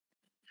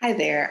Hi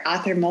there,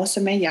 author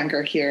Melissa May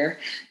Younger here,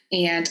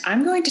 and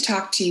I'm going to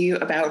talk to you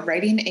about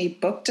writing a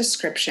book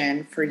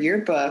description for your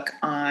book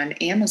on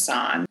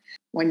Amazon.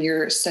 When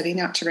you're setting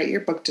out to write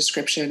your book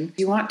description,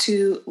 you want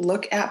to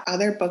look at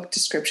other book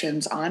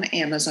descriptions on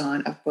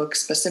Amazon of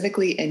books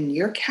specifically in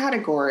your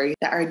category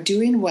that are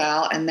doing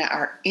well and that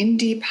are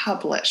indie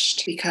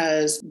published,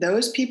 because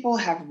those people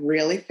have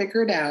really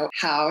figured out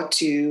how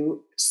to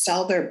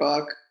sell their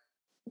book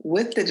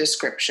with the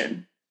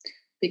description,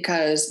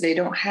 because they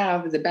don't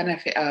have the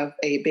benefit of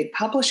a big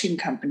publishing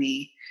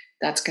company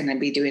that's going to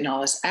be doing all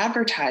this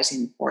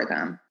advertising for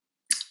them.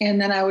 And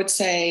then I would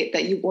say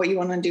that what you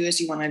want to do is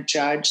you want to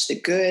judge the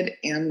good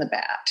and the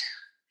bad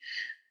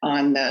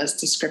on those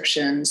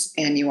descriptions,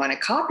 and you want to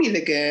copy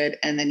the good,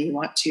 and then you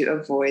want to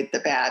avoid the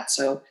bad.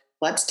 So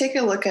let's take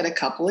a look at a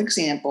couple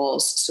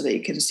examples so that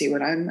you can see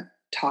what I'm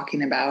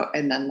talking about,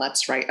 and then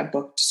let's write a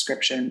book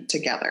description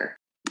together.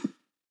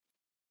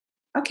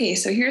 Okay,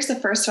 so here's the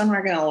first one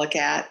we're going to look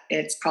at.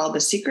 It's called The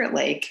Secret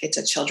Lake. It's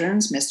a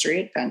children's mystery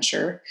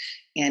adventure.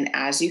 And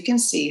as you can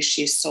see,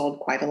 she's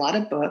sold quite a lot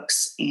of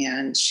books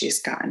and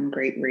she's gotten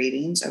great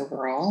ratings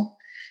overall.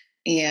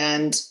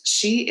 And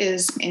she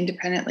is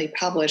independently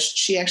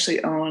published.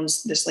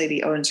 This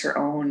lady owns her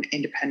own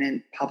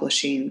independent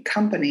publishing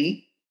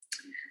company.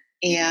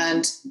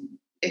 And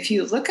if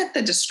you look at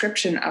the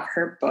description of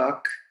her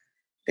book,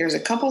 there's a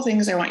couple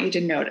things I want you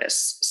to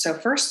notice. So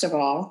first of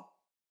all,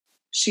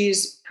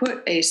 she's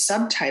put a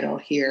subtitle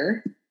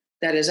here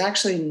that is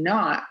actually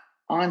not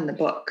on the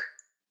book.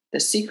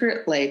 The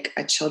Secret Lake,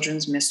 a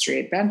children's mystery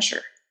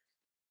adventure.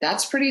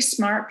 That's pretty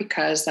smart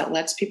because that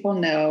lets people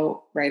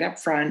know right up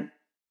front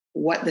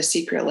what the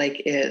Secret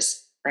Lake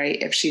is, right?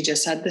 If she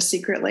just had the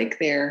Secret Lake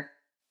there,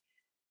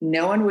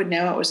 no one would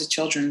know it was a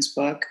children's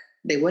book.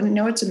 They wouldn't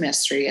know it's a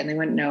mystery, and they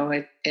wouldn't know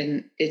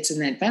it's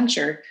an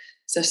adventure.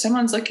 So if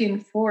someone's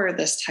looking for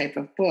this type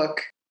of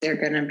book, they're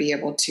going to be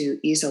able to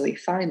easily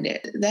find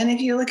it. Then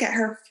if you look at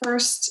her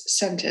first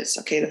sentence,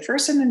 okay, the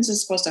first sentence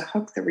is supposed to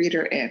hook the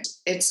reader in.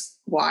 It's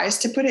wise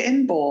to put it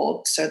in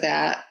bold so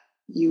that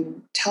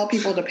you tell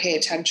people to pay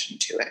attention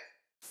to it.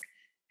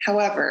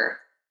 However,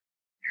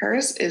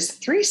 hers is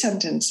 3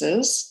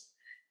 sentences,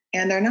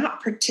 and they're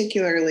not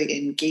particularly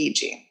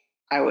engaging,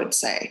 I would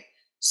say.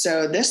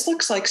 So this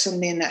looks like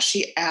something that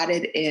she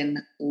added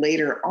in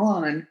later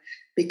on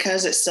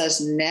because it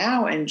says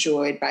now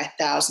enjoyed by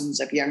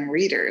thousands of young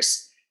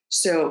readers.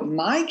 So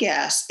my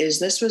guess is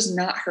this was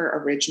not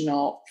her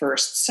original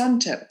first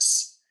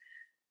sentence,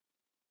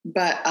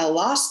 but a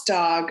lost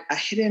dog, a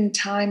hidden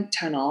time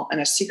tunnel,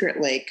 and a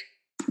secret lake,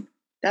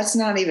 that's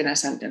not even a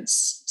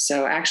sentence.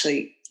 So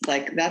actually,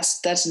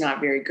 that's not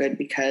very good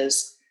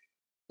because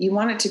you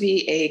want it to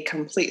be a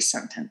complete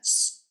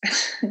sentence.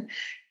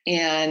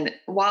 And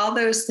while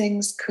those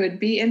things could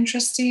be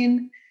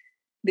interesting,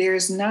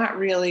 there's not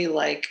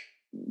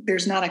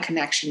a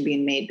connection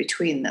being made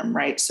between them,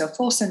 right? So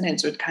full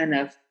sentence would kind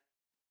of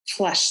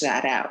flesh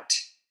that out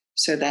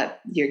so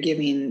that you're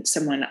giving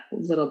someone a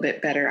little bit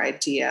better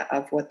idea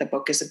of what the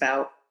book is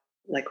about,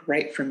 like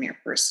right from your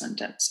first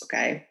sentence,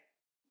 okay?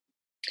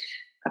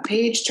 A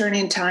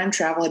page-turning time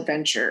travel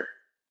adventure.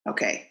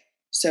 Okay,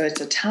 so it's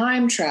a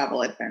time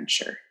travel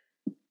adventure,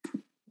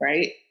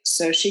 right?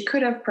 So she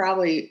could have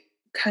probably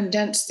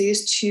condensed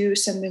these 2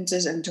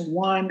 sentences into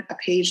one, a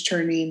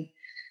page-turning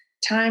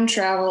time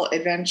travel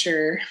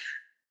adventure.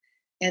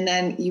 And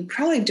then you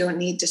probably don't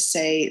need to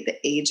say the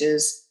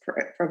ages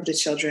of the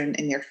children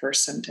in your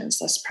first sentence.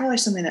 That's probably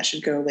something that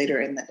should go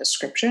later in the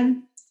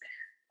description.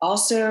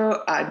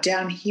 Also,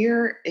 down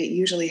here, it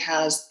usually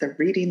has the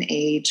reading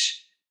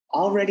age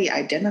already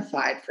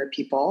identified for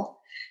people.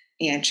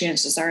 And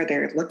chances are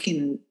they're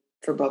looking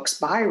for books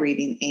by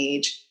reading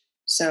age.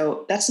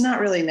 So that's not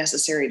really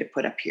necessary to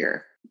put up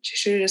here. She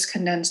should have just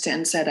condensed it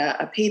and said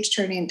a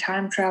page-turning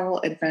time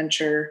travel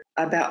adventure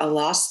about a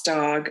lost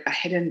dog, a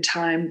hidden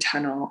time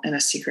tunnel, and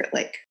a secret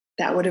lake.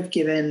 That would have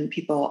given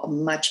people a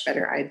much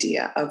better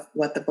idea of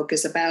what the book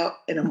is about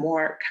in a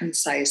more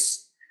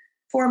concise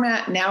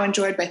format. Now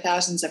enjoyed by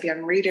thousands of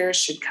young readers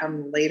should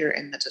come later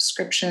in the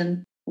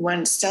description.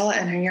 When Stella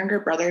and her younger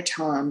brother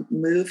Tom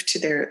move to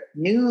their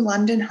new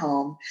London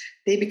home,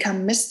 they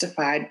become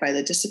mystified by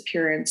the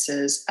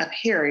disappearances of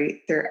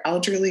Harry, their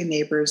elderly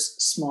neighbor's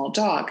small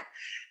dog.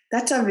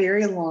 That's a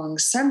very long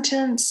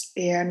sentence,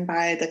 and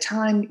by the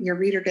time your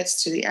reader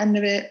gets to the end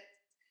of it,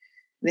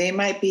 they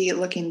might be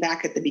looking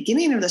back at the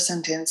beginning of the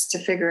sentence to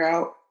figure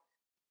out,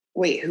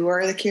 wait, who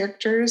are the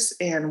characters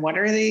and what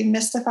are they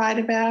mystified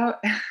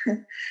about?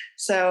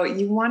 So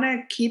you want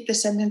to keep the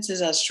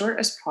sentences as short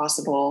as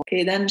possible.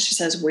 Okay, then she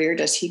says, where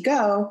does he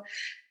go?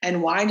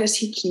 And why does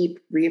he keep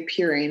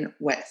reappearing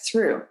wet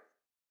through?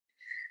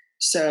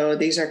 So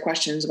these are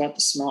questions about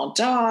the small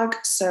dog.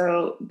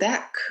 So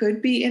that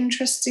could be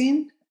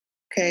interesting.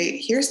 Okay,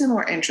 here's the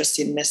more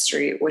interesting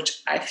mystery,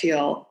 which I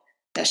feel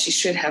that she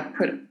should have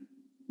put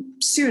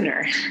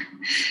sooner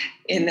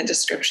in the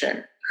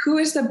description. Who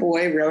is the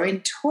boy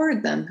rowing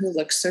toward them who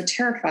looks so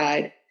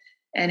terrified?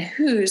 And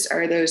whose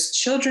are those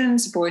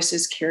children's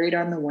voices carried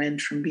on the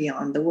wind from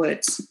beyond the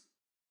woods?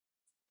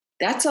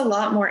 That's a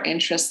lot more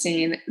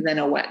interesting than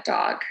a wet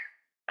dog.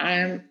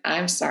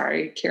 I'm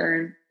sorry,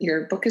 Karen.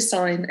 Your book is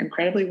selling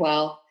incredibly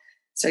well,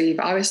 so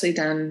you've obviously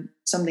done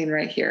something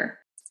right here.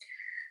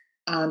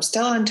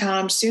 Stella and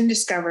Tom soon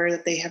discover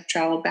that they have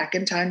traveled back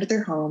in time to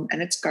their home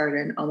and its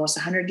garden almost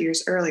 100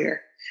 years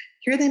earlier.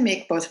 Here they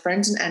make both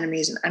friends and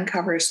enemies and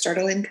uncover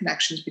startling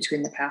connections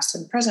between the past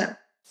and present.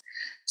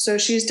 So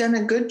she's done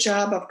a good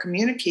job of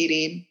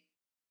communicating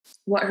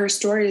what her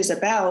story is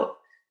about.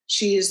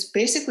 She's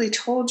basically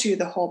told you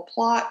the whole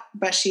plot,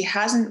 but she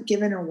hasn't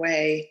given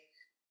away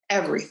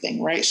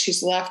everything, right?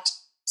 She's left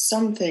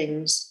some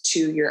things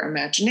to your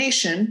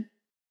imagination.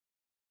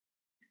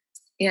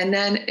 And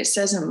then it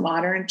says a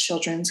modern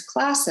children's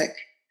classic.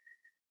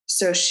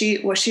 So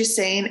what she's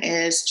saying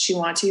is she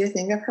wants you to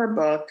think of her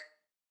book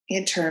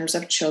in terms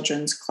of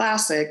children's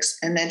classics.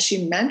 And then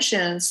she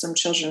mentions some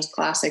children's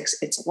classics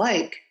it's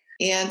like.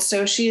 And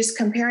so she's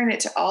comparing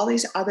it to all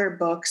these other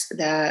books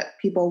that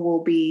people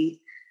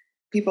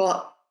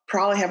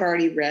probably have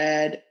already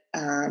read,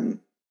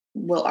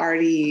 will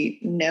already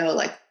know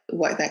like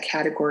what that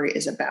category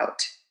is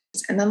about.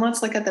 And then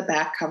let's look at the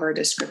back cover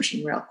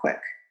description real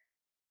quick.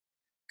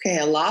 Okay,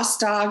 a lost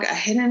dog, a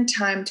hidden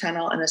time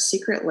tunnel, and a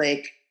secret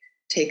lake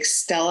takes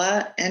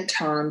Stella and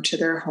Tom to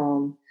their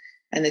home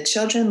and the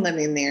children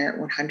living there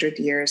 100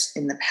 years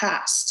in the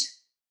past.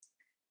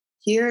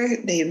 Here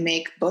they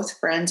make both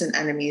friends and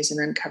enemies and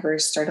uncover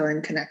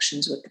startling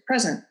connections with the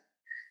present.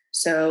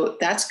 So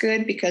that's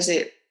good because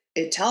it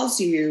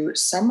tells you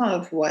some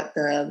of what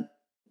the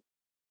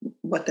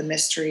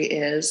mystery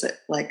is, it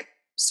like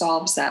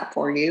solves that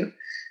for you.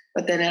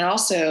 But then it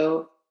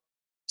also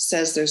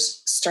says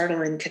there's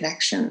startling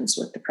connections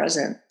with the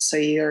present. So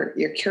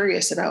you're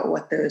curious about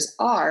what those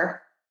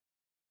are.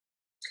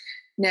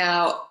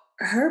 Now,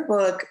 her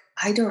book,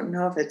 I don't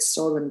know if it's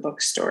sold in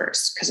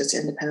bookstores because it's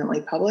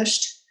independently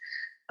published.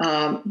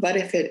 But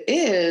if it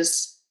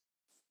is,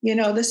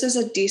 this is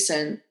a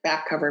decent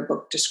back cover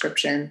book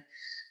description.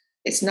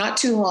 It's not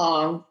too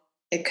long.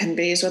 It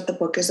conveys what the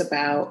book is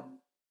about.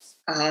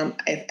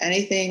 If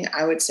anything,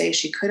 I would say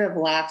she could have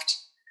left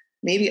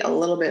maybe a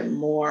little bit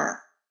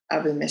more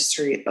of the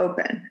mystery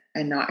open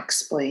and not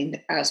explained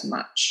as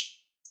much.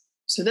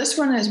 So this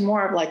one is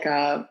more of like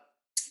a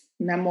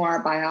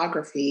memoir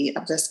biography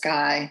of this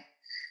guy.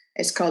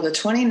 It's called The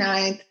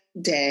 29th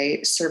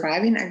Day,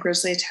 Surviving a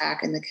Grizzly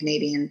Attack in the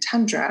Canadian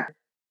Tundra.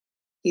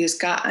 He's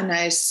got a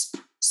nice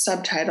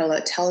subtitle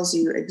that tells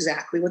you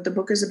exactly what the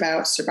book is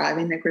about,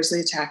 Surviving a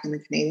Grizzly Attack in the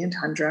Canadian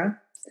Tundra.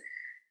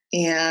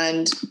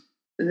 And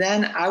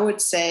then I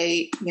would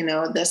say,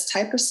 this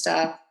type of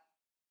stuff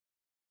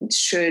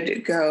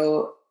should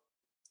go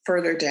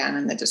further down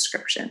in the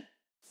description,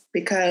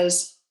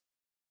 because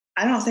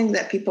I don't think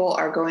that people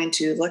are going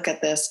to look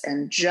at this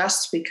and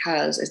just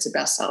because it's a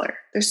bestseller.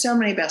 There's so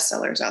many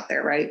bestsellers out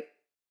there, right?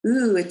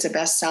 Ooh, it's a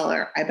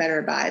bestseller, I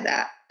better buy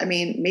that. I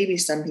mean, maybe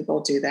some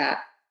people do that,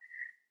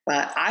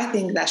 but I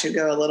think that should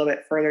go a little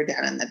bit further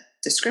down in the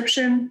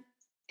description,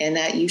 and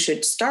that you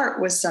should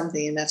start with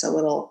something that's a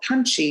little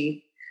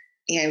punchy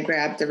and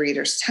grab the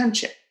reader's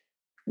attention.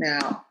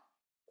 Now,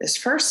 this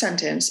first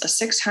sentence, a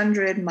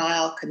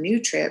 600-mile canoe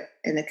trip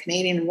in the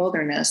Canadian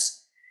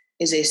wilderness,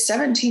 is a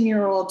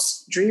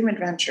 17-year-old's dream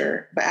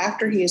adventure, but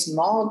after he is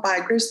mauled by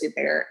a grizzly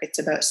bear, it's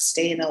about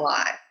staying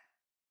alive.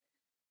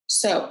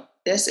 So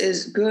this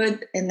is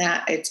good in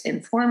that it's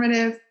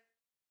informative.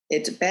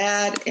 It's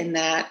bad in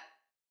that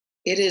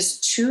it is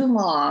too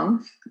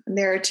long.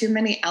 There are too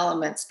many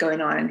elements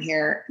going on in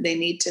here. They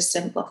need to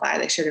simplify.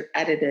 They should have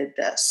edited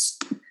this.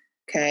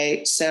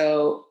 Okay,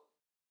 so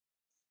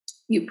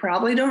you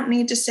probably don't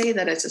need to say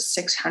that it's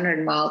a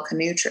 600-mile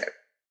canoe trip.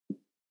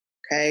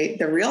 Okay,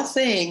 the real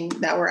thing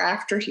that we're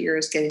after here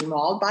is getting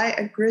mauled by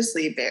a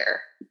grizzly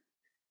bear,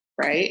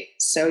 right?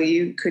 So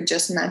you could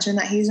just mention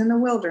that he's in the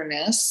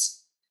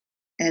wilderness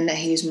and that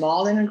he's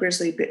mauled by a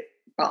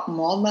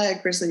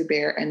grizzly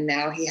bear, and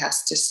now he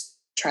has to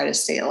try to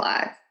stay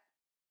alive.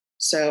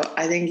 So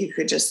I think you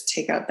could just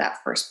take out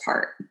that first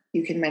part.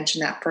 You can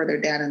mention that further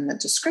down in the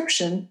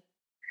description,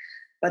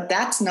 but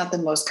that's not the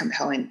most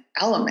compelling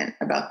element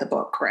about the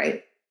book,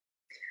 right?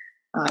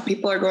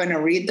 People are going to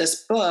read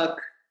this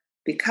book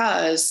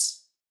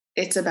because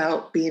it's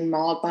about being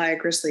mauled by a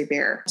grizzly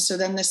bear. So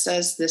then this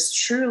says, this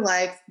true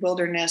life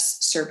wilderness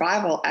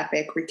survival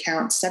epic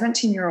recounts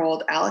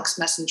 17-year-old Alex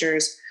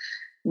Messenger's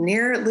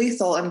near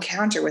lethal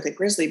encounter with a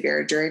grizzly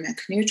bear during a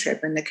canoe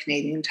trip in the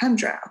Canadian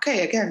tundra.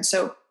 Okay, again,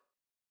 so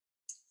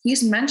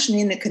he's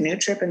mentioning the canoe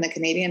trip in the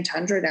Canadian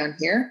tundra down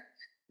here.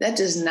 That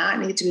does not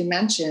need to be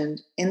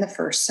mentioned in the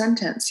first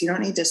sentence. You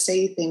don't need to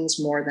say things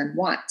more than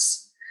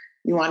once.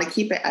 You want to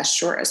keep it as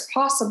short as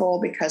possible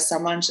because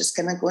someone's just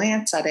going to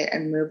glance at it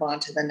and move on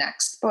to the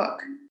next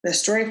book. The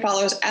story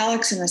follows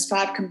Alex and his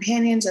 5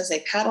 companions as they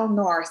paddle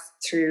north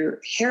through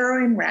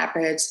harrowing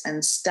rapids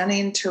and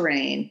stunning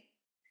terrain.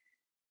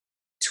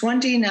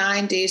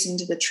 29 days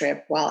into the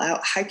trip, while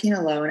out hiking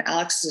alone,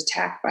 Alex is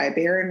attacked by a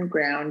barren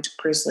ground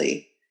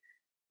grizzly.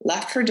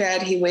 Left for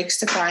dead, he wakes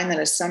to find that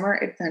a summer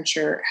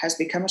adventure has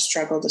become a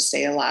struggle to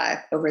stay alive.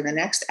 Over the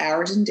next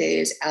hours and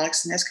days,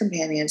 Alex and his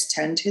companions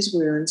tend to his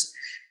wounds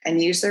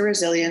and use their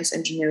resilience,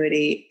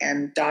 ingenuity,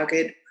 and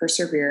dogged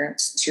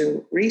perseverance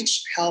to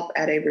reach help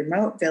at a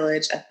remote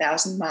village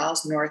 1,000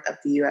 miles north of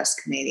the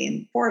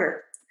U.S.-Canadian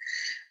border.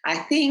 I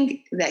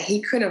think that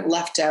he could have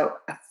left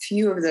out a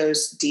few of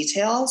those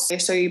details.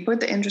 So you put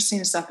the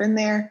interesting stuff in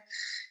there.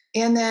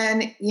 And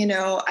then,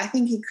 I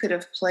think he could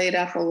have played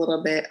up a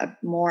little bit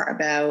more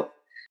about,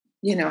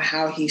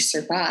 how he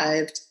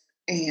survived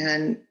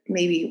and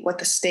maybe what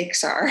the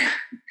stakes are.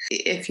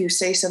 If you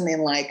say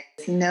something like,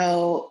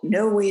 no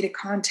way to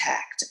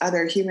contact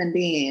other human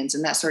beings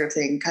and that sort of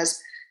thing,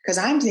 because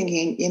I'm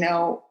thinking,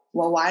 well,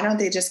 why don't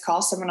they just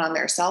call someone on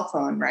their cell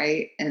phone,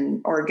 right?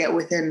 Or get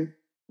within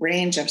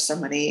range of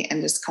somebody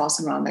and just call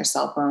someone on their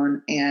cell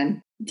phone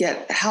and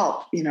get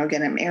help, get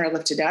them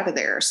airlifted out of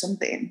there or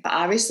something. But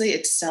obviously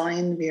it's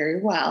selling very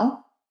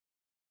well,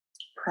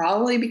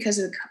 probably because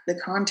the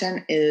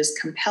content is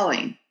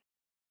compelling.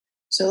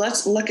 So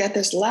let's look at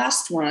this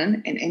last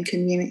one, An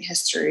Inconvenient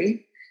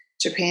History,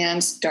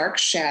 Japan's Dark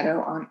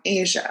Shadow on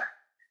Asia.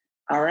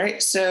 All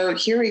right, so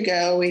here we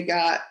go. We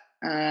got,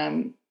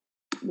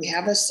 we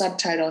have a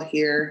subtitle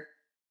here.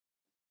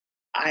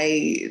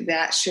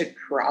 That should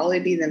probably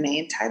be the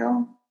main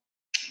title.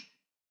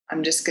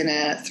 I'm just going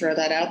to throw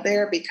that out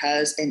there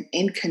because an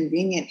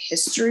inconvenient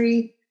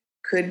history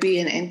could be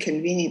an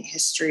inconvenient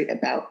history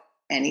about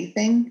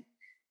anything.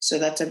 So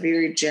that's a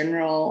very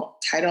general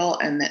title,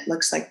 and it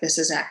looks like this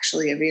is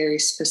actually a very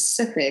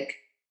specific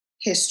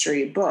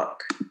history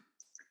book.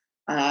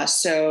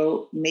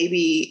 So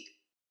maybe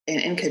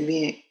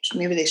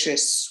maybe they should have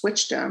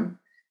switched them.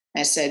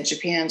 I said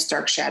Japan's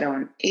Dark Shadow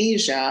in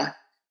Asia,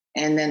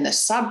 and then the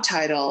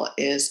subtitle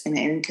is An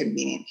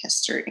Inconvenient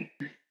History.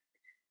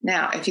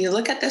 Now, if you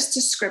look at this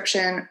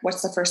description,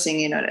 what's the first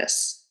thing you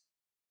notice?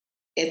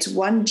 It's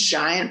one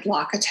giant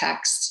block of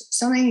text,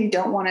 something you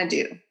don't want to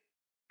do,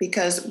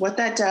 because what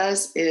that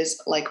does is,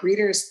 like,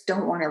 readers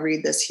don't want to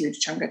read this huge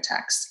chunk of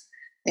text.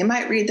 They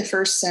might read the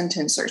first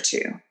sentence or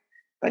two,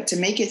 but to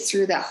make it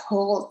through that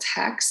whole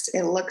text,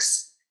 it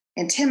looks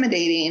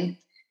intimidating.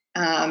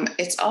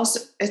 It's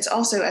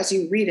also, as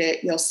you read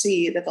it, you'll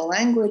see that the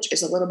language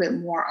is a little bit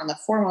more on the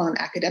formal and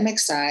academic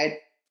side.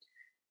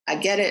 I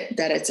get it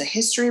that it's a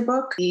history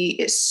book.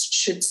 It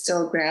should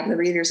still grab the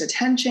reader's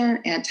attention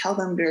and tell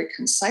them very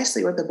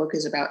concisely what the book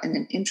is about in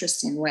an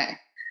interesting way.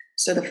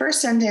 So the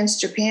first sentence,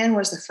 Japan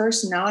was the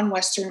first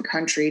non-Western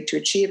country to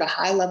achieve a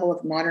high level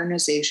of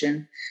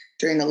modernization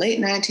during the late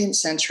 19th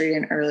century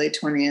and early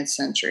 20th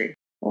century.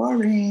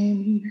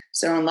 Boring.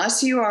 So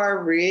unless you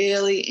are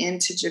really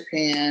into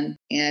Japan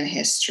and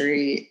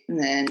history,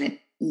 then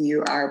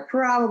you are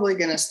probably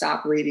going to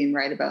stop reading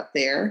right about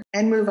there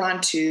and move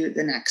on to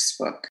the next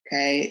book.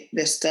 Okay.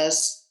 This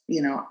does,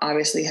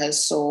 obviously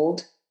has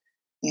sold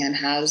and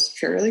has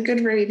fairly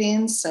good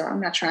ratings. So I'm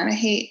not trying to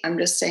hate. I'm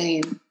just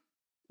saying,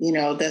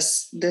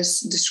 this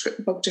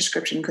book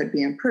description could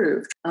be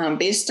improved.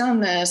 Based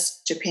on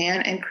this,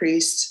 Japan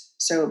increased.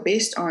 So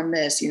based on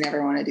this, you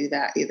never want to do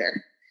that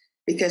either,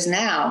 because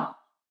now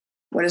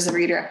what does the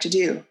reader have to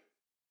do?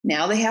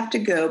 Now they have to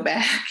go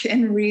back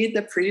and read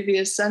the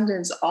previous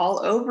sentence all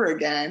over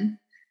again.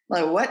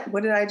 Like,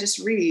 what did I just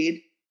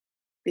read?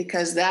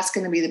 Because that's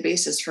going to be the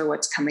basis for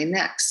what's coming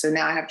next. So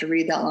now I have to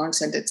read that long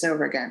sentence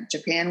over again.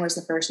 Japan was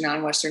the first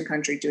non-Western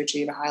country to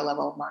achieve a high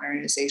level of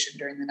modernization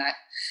during the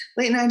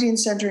late 19th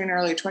century and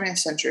early 20th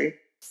century.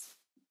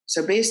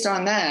 So based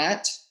on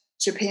that,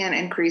 Japan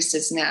increased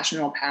its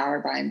national power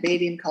by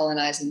invading,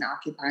 colonizing, and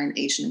occupying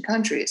Asian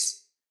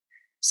countries.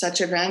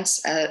 Such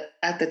events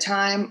at the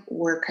time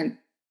were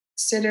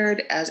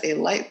considered as a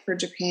light for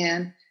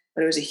Japan,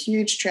 but it was a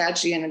huge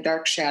tragedy and a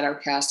dark shadow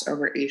cast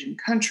over Asian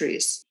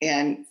countries.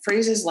 And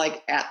phrases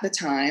like "at the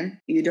time,"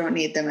 you don't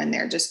need them in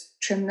there. Just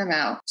trim them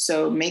out.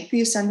 So make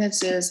these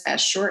sentences as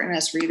short and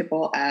as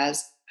readable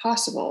as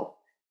possible.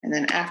 And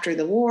then after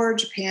the war,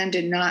 Japan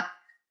did not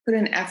put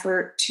an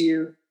effort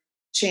to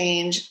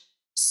change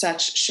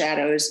such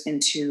shadows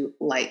into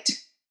light.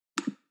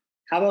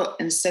 How about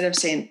instead of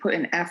saying put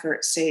an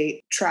effort,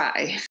 say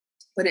try?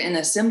 Put it in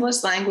the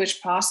simplest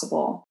language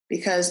possible,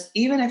 because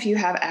even if you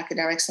have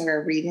academics that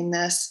are reading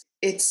this,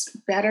 it's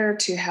better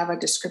to have a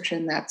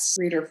description that's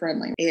reader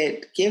friendly.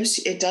 It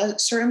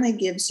certainly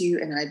gives you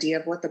an idea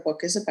of what the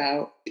book is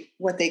about.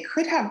 What they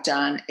could have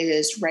done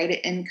is write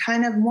it in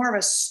kind of more of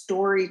a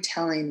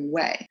storytelling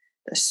way,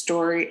 the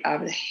story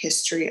of the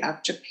history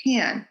of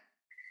Japan.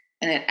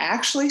 And it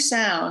actually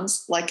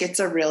sounds like it's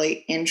a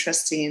really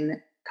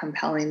interesting,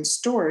 compelling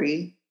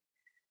story,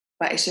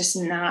 but it's just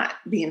not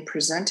being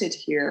presented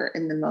here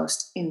in the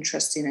most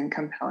interesting and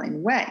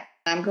compelling way.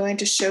 I'm going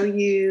to show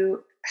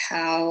you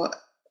how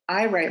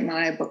I write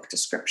my book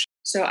description.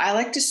 So I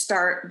like to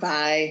start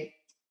by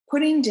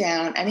putting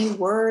down any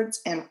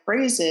words and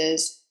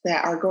phrases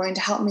that are going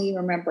to help me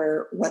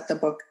remember what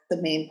the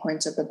main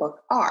points of the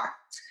book are.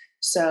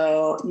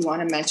 So you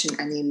want to mention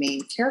any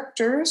main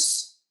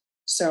characters.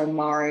 So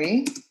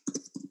Mari,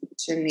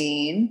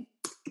 Janine,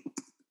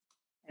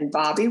 and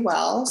Bobby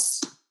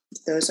Wells.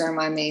 Those are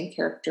my main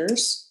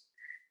characters.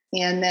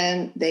 And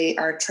then they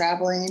are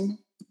traveling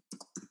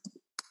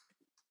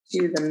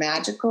to the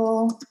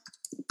magical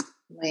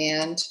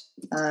land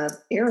of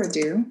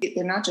Eridu.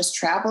 They're not just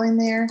traveling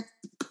there,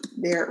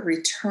 they're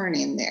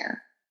returning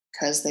there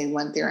because they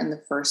went there in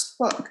the first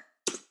book.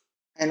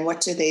 And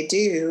what do they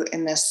do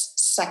in this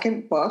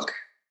second book?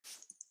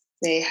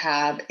 They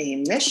have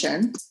a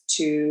mission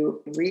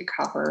to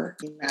recover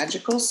a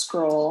magical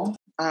scroll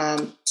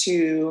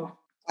to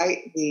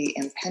fight the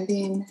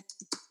impending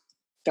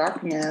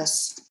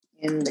darkness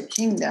in the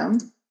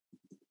kingdom.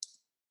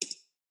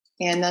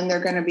 And then they're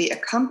going to be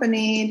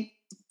accompanied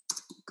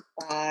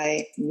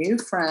by new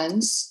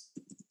friends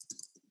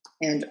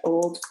and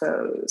old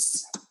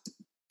foes.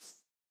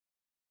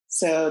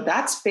 So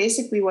that's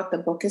basically what the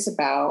book is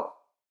about.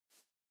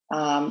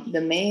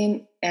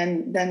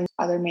 And then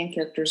other main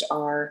characters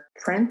are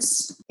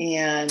Prince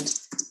and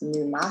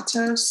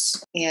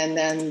Numatos, and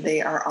then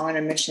they are on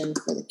a mission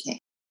for the king.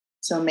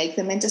 So make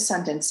them into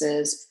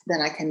sentences,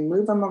 then I can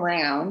move them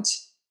around,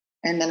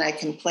 and then I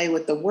can play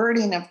with the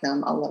wording of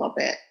them a little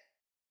bit.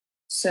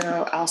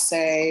 So I'll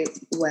say,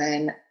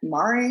 when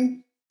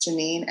Mari,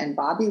 Janine, and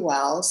Bobby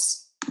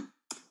Wells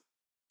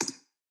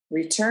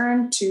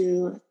return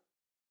to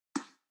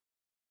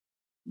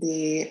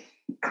the,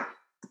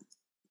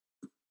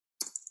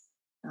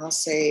 I'll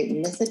say,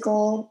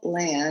 mythical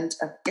land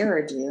of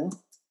Eridu,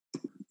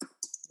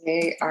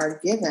 they are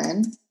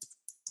given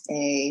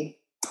a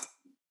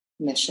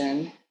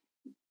mission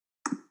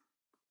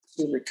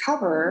to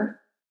recover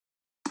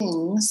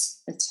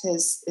king's, it's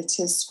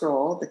his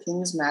scroll, the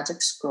king's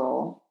magic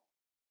scroll,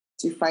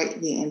 to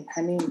fight the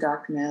impending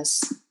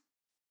darkness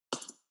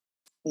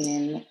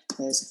in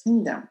his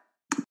kingdom.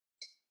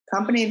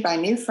 Accompanied by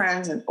new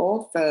friends and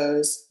old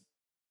foes,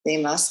 they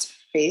must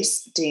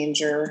face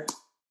danger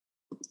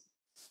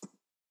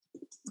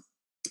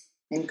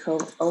and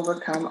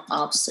overcome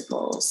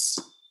obstacles.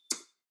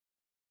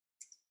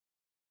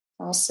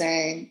 I'll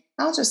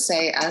just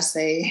say as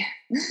they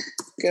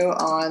go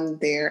on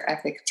their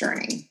epic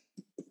journey.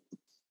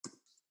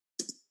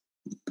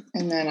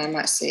 And then I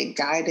might say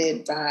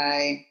guided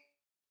by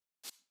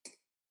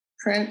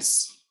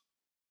Prince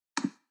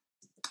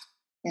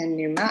and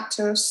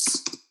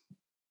Numatos.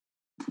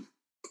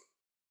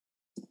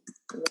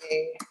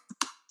 They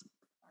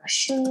are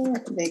sure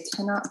they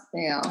cannot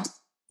fail.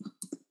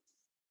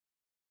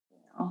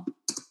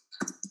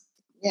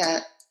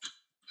 Yet,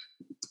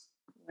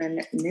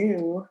 when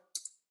new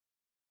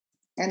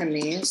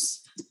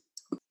enemies,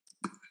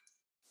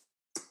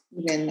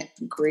 even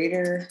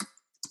greater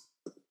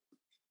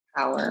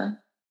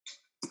power,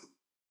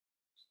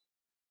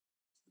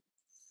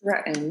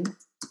 threaten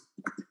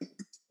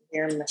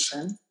their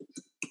mission,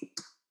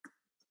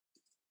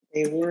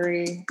 they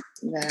worry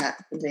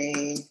that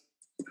they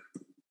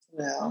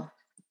will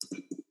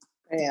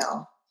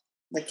fail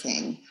the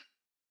king.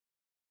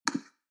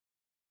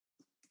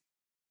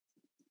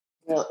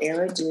 Will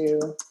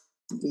Eridu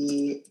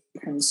be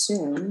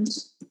consumed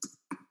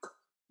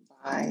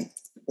by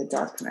the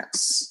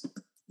darkness?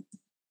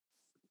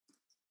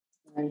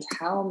 And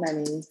how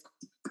many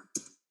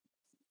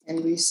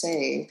can be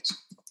saved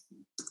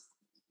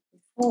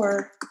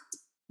before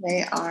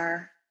they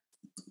are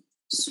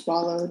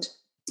swallowed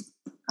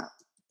up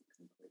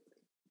completely?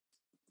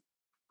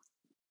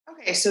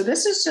 Okay, so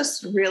this is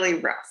just really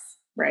rough,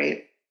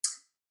 right?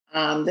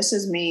 This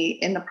is me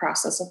in the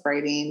process of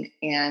writing,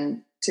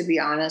 and to be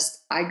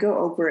honest, I go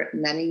over it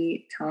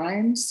many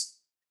times,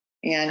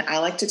 and I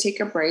like to take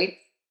a break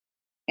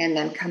and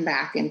then come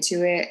back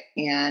into it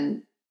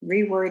and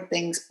reword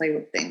things, play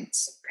with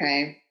things,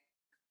 okay?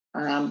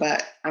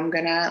 But I'm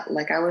gonna,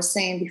 like I was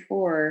saying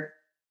before,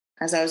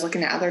 as I was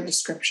looking at other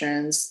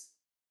descriptions,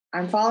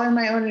 I'm following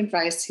my own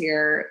advice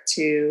here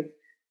to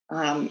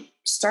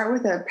start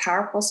with a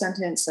powerful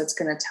sentence that's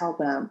gonna tell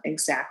them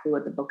exactly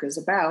what the book is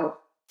about.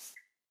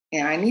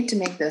 And I need to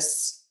make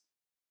this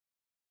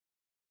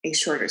a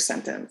shorter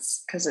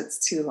sentence because it's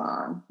too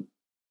long.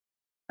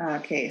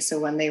 Okay, so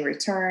when they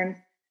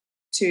return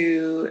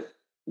to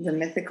the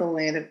mythical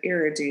land of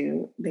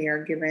Eridu, they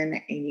are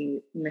given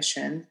a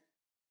mission.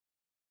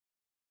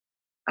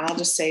 I'll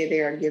just say they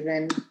are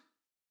given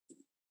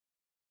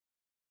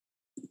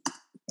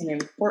an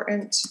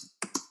important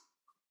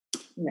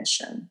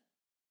mission.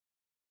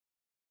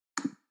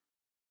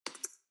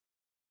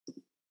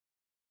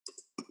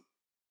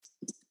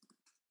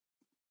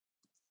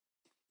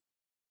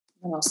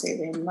 And I'll say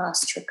they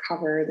must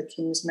recover the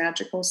king's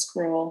magical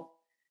scroll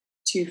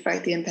to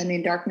fight the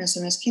impending darkness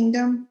in his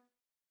kingdom.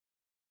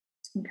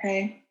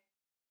 Okay.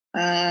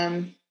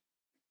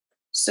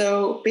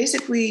 So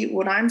basically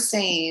what I'm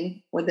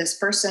saying with this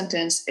first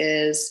sentence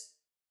is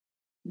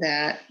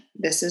that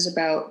this is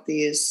about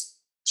these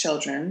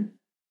children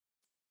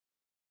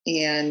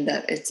and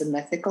that it's a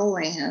mythical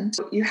land.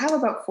 You have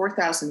about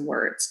 4,000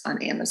 words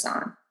on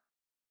Amazon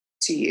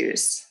to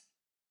use.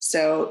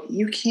 So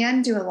you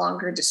can do a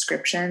longer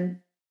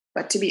description,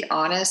 but to be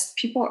honest,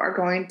 people are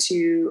going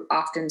to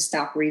often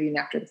stop reading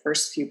after the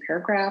first few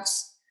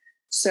paragraphs.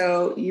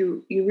 So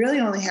you really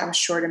only have a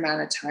short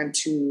amount of time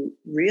to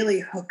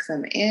really hook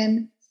them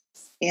in.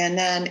 And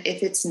then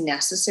if it's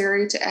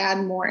necessary to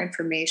add more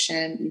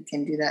information, you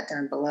can do that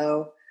down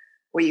below.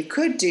 What you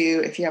could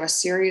do, if you have a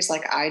series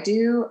like I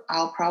do,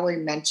 I'll probably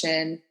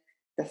mention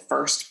the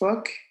first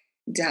book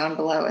down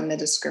below in the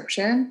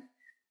description.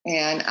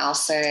 And I'll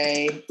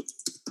say,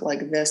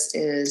 like, this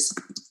is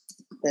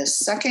the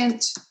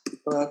second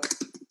book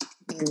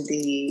in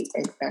the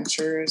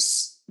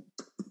Adventures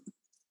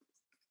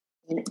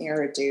in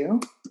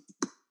Eridu.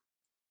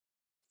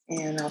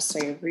 And I'll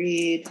say,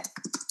 read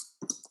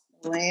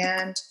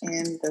Land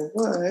in the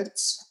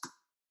Woods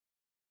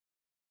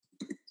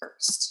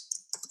first.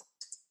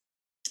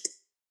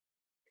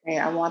 Okay,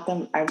 I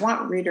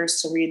want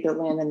readers to read The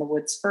Land in the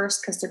Woods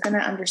first because they're going to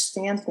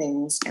understand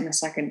things in the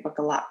second book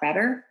a lot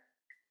better.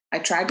 I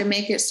tried to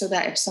make it so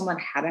that if someone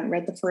hadn't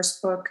read the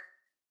first book,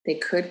 they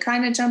could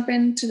kind of jump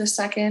into the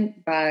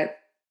second, but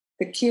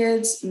the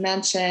kids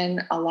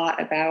mention a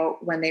lot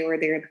about when they were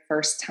there the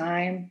first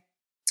time.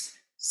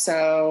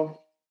 So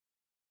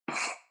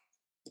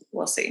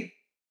we'll see.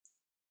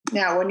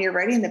 Now, when you're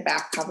writing the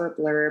back cover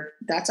blurb,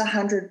 that's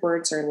 100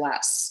 words or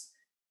less.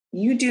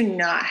 You do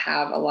not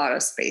have a lot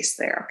of space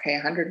there, okay?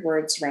 100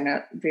 words run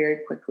out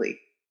very quickly.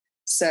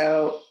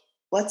 So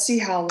let's see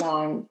how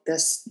long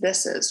this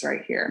is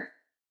right here.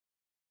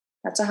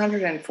 That's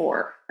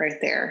 104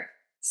 right there.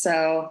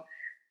 So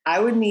I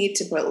would need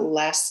to put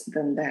less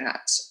than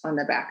that on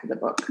the back of the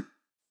book.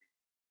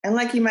 And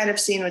like you might have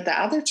seen with the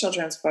other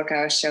children's book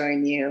I was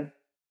showing you,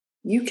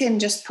 you can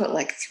just put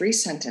like 3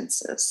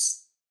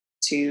 sentences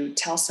to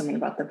tell someone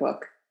about the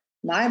book.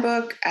 My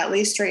book, at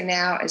least right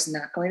now, is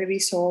not going to be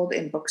sold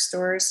in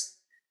bookstores.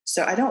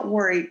 So I don't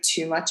worry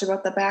too much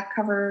about the back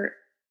cover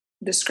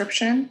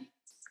description.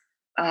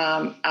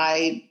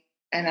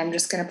 I'm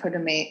just going to put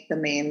the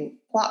main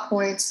plot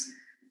points.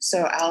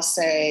 So I'll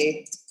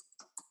say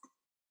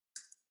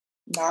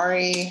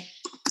Mari,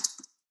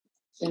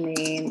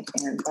 Janine,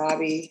 and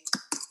Bobby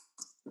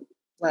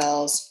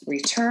Wells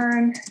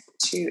return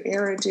to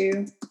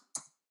Eridu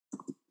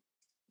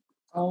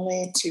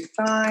only to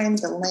find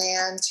the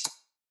land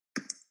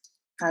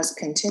has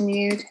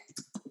continued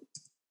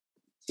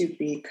to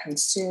be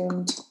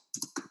consumed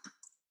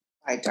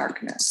by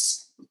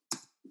darkness.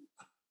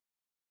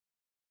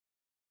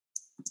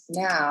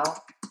 Now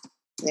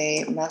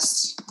they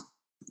must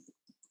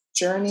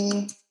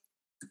journey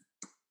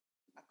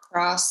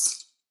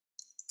across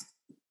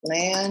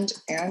land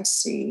and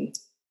sea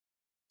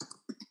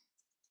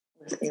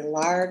with a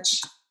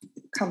large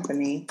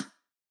company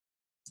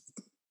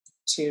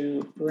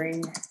to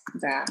bring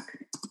back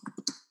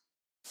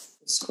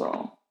the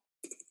scroll,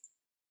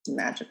 the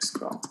magic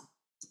scroll.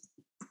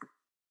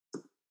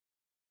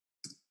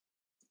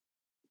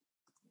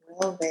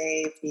 Will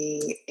they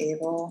be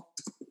able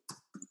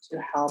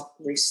to help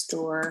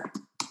restore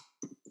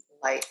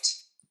light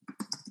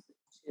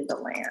to the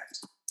land?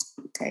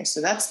 Okay,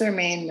 so that's their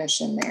main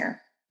mission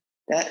there.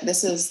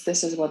 This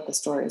is what the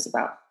story is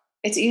about.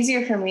 It's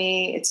easier for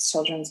me. It's a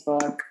children's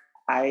book.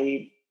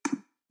 I'm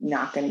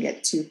not going to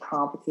get too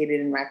complicated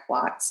in my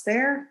plots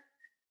there.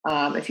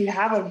 If you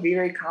have a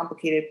very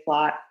complicated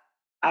plot,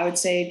 I would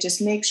say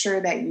just make sure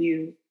that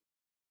you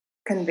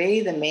convey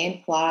the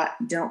main plot.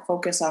 Don't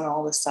focus on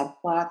all the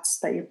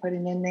subplots that you're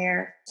putting in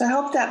there. So I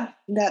hope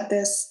that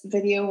this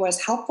video was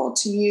helpful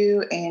to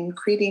you in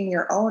creating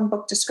your own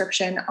book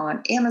description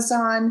on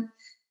Amazon.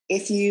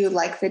 If you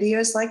like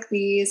videos like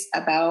these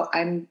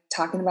I'm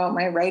talking about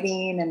my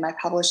writing and my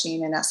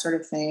publishing and that sort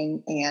of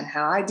thing and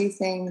how I do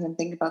things and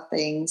think about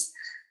things,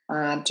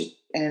 and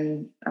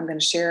I'm going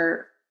to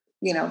share,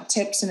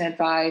 tips and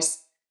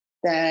advice,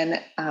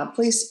 then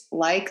please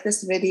like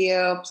this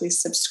video, please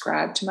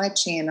subscribe to my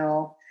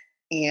channel,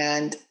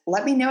 and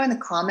let me know in the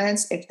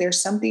comments if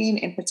there's something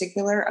in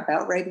particular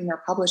about writing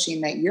or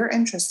publishing that you're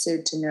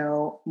interested to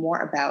know more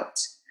about,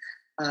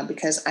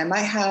 because I might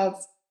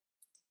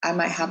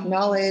have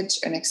knowledge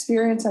and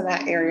experience in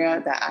that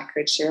area that I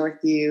could share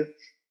with you,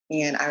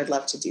 and I would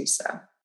love to do so.